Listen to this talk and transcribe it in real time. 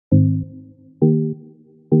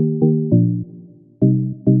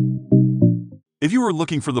If you are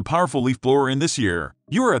looking for the powerful leaf blower in this year,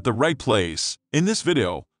 you are at the right place. In this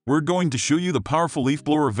video, we're going to show you the powerful leaf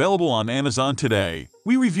blower available on Amazon today.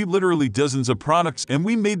 We reviewed literally dozens of products and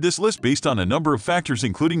we made this list based on a number of factors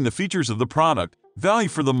including the features of the product, value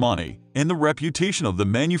for the money, and the reputation of the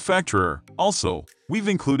manufacturer. Also, we've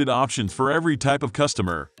included options for every type of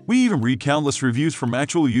customer. We even read countless reviews from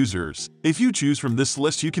actual users. If you choose from this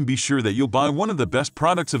list, you can be sure that you'll buy one of the best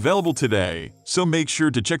products available today. So make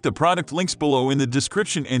sure to check the product links below in the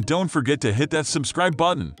description and don't forget to hit that subscribe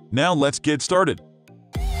button. Now let's get started.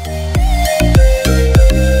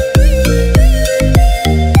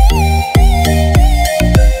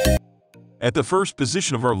 At the first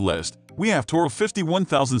position of our list, we have Toro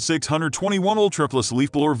 51621 UltraPlus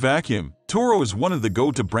Leaf Blower Vacuum. Toro is one of the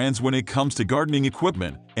go-to brands when it comes to gardening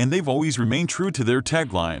equipment, and they've always remained true to their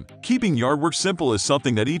tagline. Keeping yard work simple is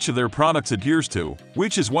something that each of their products adheres to,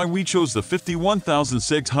 which is why we chose the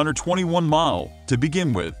 51621 model. To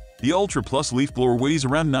begin with, the UltraPlus leaf blower weighs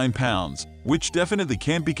around 9 pounds, which definitely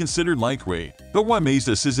can't be considered lightweight. But what amazed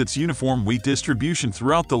us is its uniform weight distribution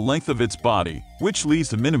throughout the length of its body, which leads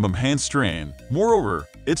to minimum hand strain. Moreover,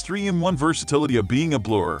 its 3-in-1 versatility of being a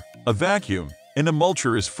blower, a vacuum, and a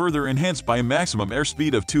mulcher is further enhanced by a maximum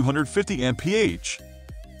airspeed of 250 mph.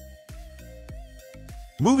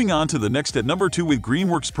 Moving on to the next at number 2 with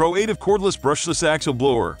Greenworks Pro 8 Cordless Brushless Axial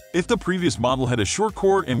Blower. If the previous model had a short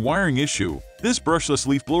cord and wiring issue, this brushless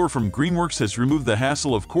leaf blower from Greenworks has removed the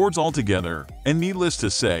hassle of cords altogether. And needless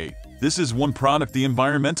to say, this is one product the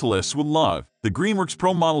environmentalists would love. The Greenworks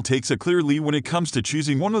Pro model takes a clear lead when it comes to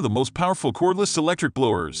choosing one of the most powerful cordless electric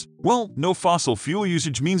blowers. Well, no fossil fuel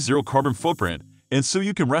usage means zero carbon footprint, and so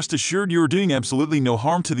you can rest assured you are doing absolutely no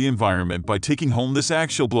harm to the environment by taking home this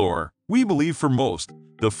Axial blower. We believe for most,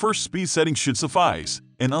 the first speed setting should suffice,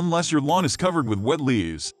 and unless your lawn is covered with wet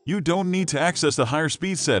leaves, you don't need to access the higher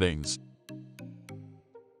speed settings.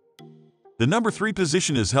 The number 3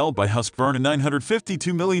 position is held by Husqvarna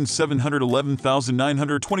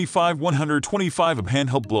 952,711,925 125 of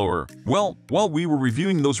handheld blower. Well, while we were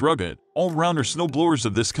reviewing those rugged, all-rounder snow blowers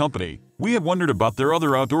of this company, we had wondered about their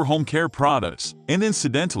other outdoor home care products, and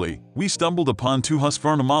incidentally, we stumbled upon 2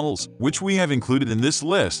 Husqvarna models, which we have included in this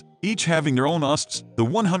list, each having their own USPs. The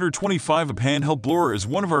 125 of handheld blower is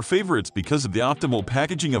one of our favorites because of the optimal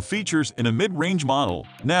packaging of features in a mid-range model.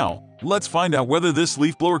 Now, let's find out whether this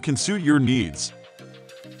leaf blower can suit your needs.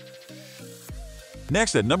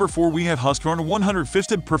 Next at number 4 we have Husqvarna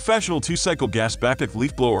 150 Professional 2-Cycle Gas Backdeck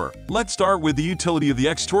Leaf Blower. Let's start with the utility of the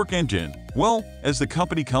X-Torque engine. Well, as the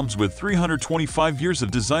company comes with 325 years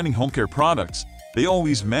of designing home care products, they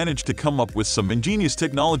always manage to come up with some ingenious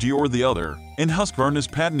technology or the other. And Husqvarna's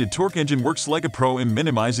patented torque engine works like a pro in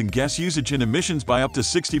minimizing gas usage and emissions by up to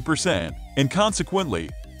 60%, and consequently,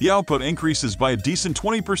 the output increases by a decent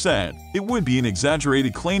 20%. It would be an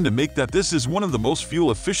exaggerated claim to make that this is one of the most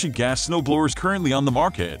fuel-efficient gas snowblowers currently on the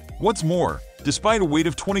market. What's more, despite a weight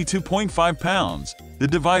of 22.5 pounds, the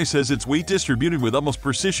device has its weight distributed with utmost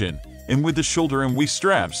precision, and with the shoulder and waist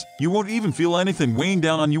straps, you won't even feel anything weighing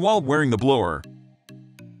down on you while wearing the blower.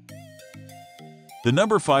 The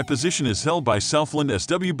number 5 position is held by Southland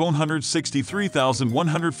SW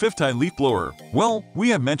 163,150 leaf blower. Well, we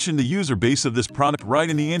have mentioned the user base of this product right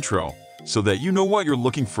in the intro, so that you know what you're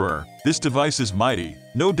looking for. This device is mighty,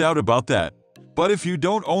 no doubt about that. But if you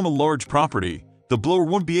don't own a large property, the blower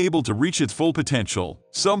won't be able to reach its full potential.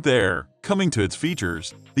 So there, coming to its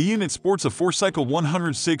features, the unit sports a 4-cycle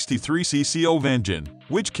 163cc OV engine,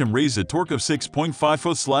 which can raise a torque of 6.5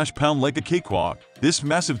 foot/pound like a cakewalk. This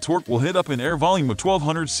massive torque will hit up an air volume of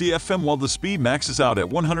 1200 CFM while the speed maxes out at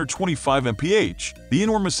 125 mph. The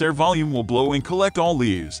enormous air volume will blow and collect all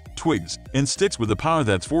leaves, twigs, and sticks with a power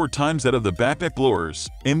that's 4 times that of the backdeck blowers.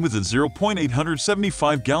 And with a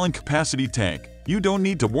 0.875-gallon capacity tank, you don't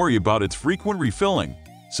need to worry about its frequent refilling,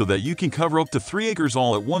 so that you can cover up to 3 acres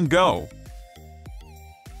all at one go.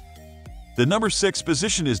 The number 6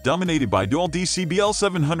 position is dominated by Dewalt DCBL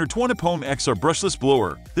 720 Pone XR Brushless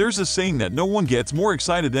Blower. There's a saying that no one gets more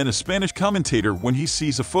excited than a Spanish commentator when he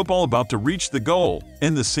sees a football about to reach the goal.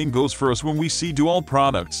 And the same goes for us when we see Dewalt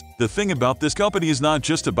products. The thing about this company is not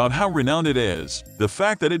just about how renowned it is. The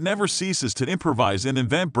fact that it never ceases to improvise and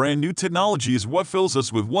invent brand new technology is what fills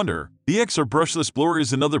us with wonder. The XR Brushless Blower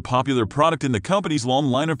is another popular product in the company's long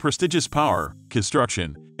line of prestigious power,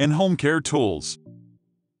 construction, and home care tools.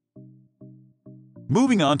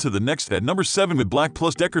 Moving on to the next at number 7 with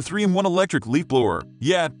BLACK+DECKER 3-in-1 Electric Leaf Blower.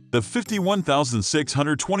 Yet, the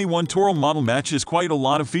 51621 Toro model matches quite a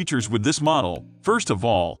lot of features with this model. First of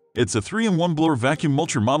all, it's a 3-in-1 blower vacuum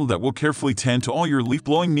mulcher model that will carefully tend to all your leaf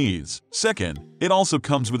blowing needs. Second, it also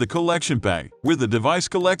comes with a collection bag, where the device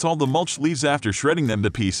collects all the mulched leaves after shredding them to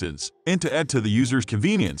pieces. And to add to the user's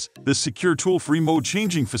convenience, the secure tool-free mode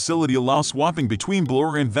changing facility allows swapping between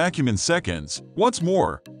blower and vacuum in seconds. What's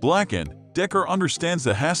more, BLACK+DECKER understands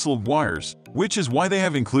the hassle of wires, which is why they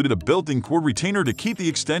have included a built-in cord retainer to keep the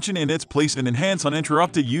extension in its place and enhance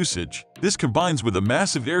uninterrupted usage. This combines with a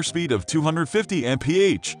massive airspeed of 250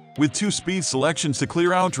 mph, with 2 speed selections to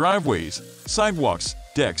clear out driveways, sidewalks,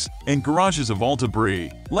 decks, and garages of all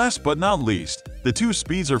debris. Last but not least, the 2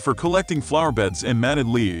 speeds are for collecting flower beds and matted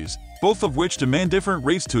leaves, both of which demand different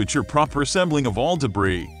rates to ensure proper assembling of all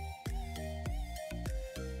debris.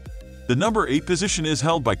 The number 8 position is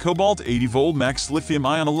held by Kobalt 80V Max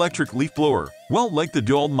Lithium-Ion Electric Leaf Blower. Well, like the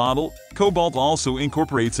Dewalt model, Kobalt also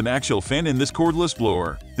incorporates an axial fan in this cordless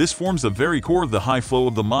blower. This forms the very core of the high flow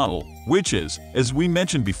of the model, which is, as we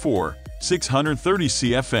mentioned before, 630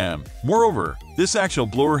 CFM. Moreover, this axial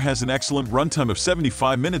blower has an excellent runtime of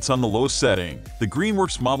 75 minutes on the lowest setting. The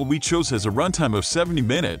Greenworks model we chose has a runtime of 70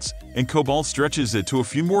 minutes, and Kobalt stretches it to a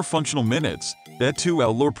few more functional minutes, that too at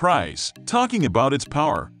a lower price. Talking about its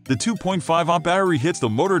power, the 2.5Ah battery hits the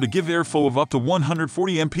motor to give airflow of up to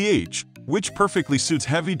 140 mph, which perfectly suits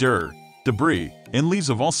heavy dirt, debris, and leaves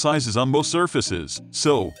of all sizes on most surfaces.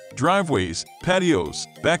 So, driveways, patios,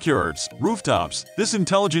 backyards, rooftops, this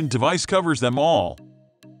intelligent device covers them all.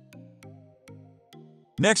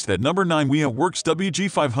 Next, at number 9, we have WORX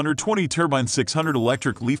WG520 Turbine 600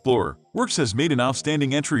 Electric Leaf Blower. WORX has made an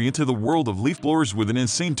outstanding entry into the world of leaf blowers with an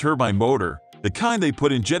insane turbine motor, the kind they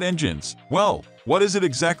put in jet engines. Well, what is it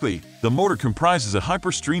exactly? The motor comprises a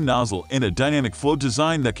hyperstream nozzle and a dynamic flow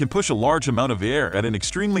design that can push a large amount of air at an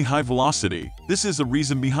extremely high velocity. This is the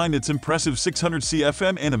reason behind its impressive 600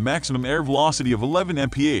 CFM and a maximum air velocity of 11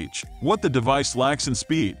 mph. What the device lacks in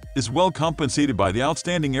speed is well compensated by the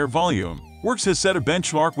outstanding air volume. WORX has set a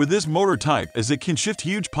benchmark with this motor type as it can shift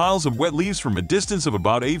huge piles of wet leaves from a distance of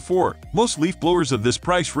about 8'4". Most leaf blowers of this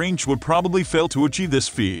price range would probably fail to achieve this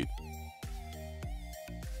feat.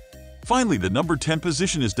 Finally, the number 10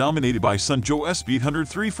 position is dominated by Sunjoe's 800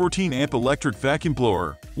 314-amp electric vacuum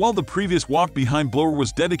blower. While the previous walk-behind blower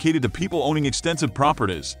was dedicated to people owning extensive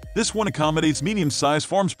properties, this one accommodates medium-sized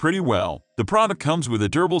farms pretty well. The product comes with a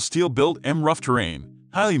durable steel build and rough terrain,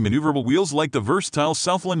 highly maneuverable wheels like the versatile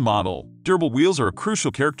Southland model. Durable wheels are a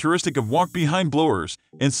crucial characteristic of walk-behind blowers,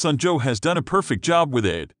 and Sunjoe has done a perfect job with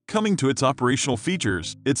it. Coming to its operational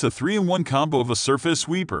features, it's a 3-in-1 combo of a surface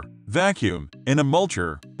sweeper, vacuum, and a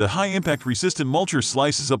mulcher. The high-impact resistant mulcher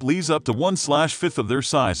slices up leaves up to 1/5 of their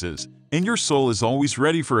sizes, and your soil is always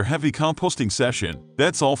ready for a heavy composting session.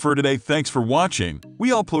 That's all for today. Thanks for watching. We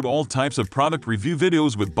upload all types of product review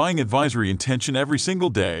videos with buying advisory intention every single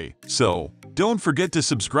day. So, don't forget to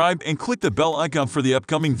subscribe and click the bell icon for the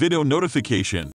upcoming video notification.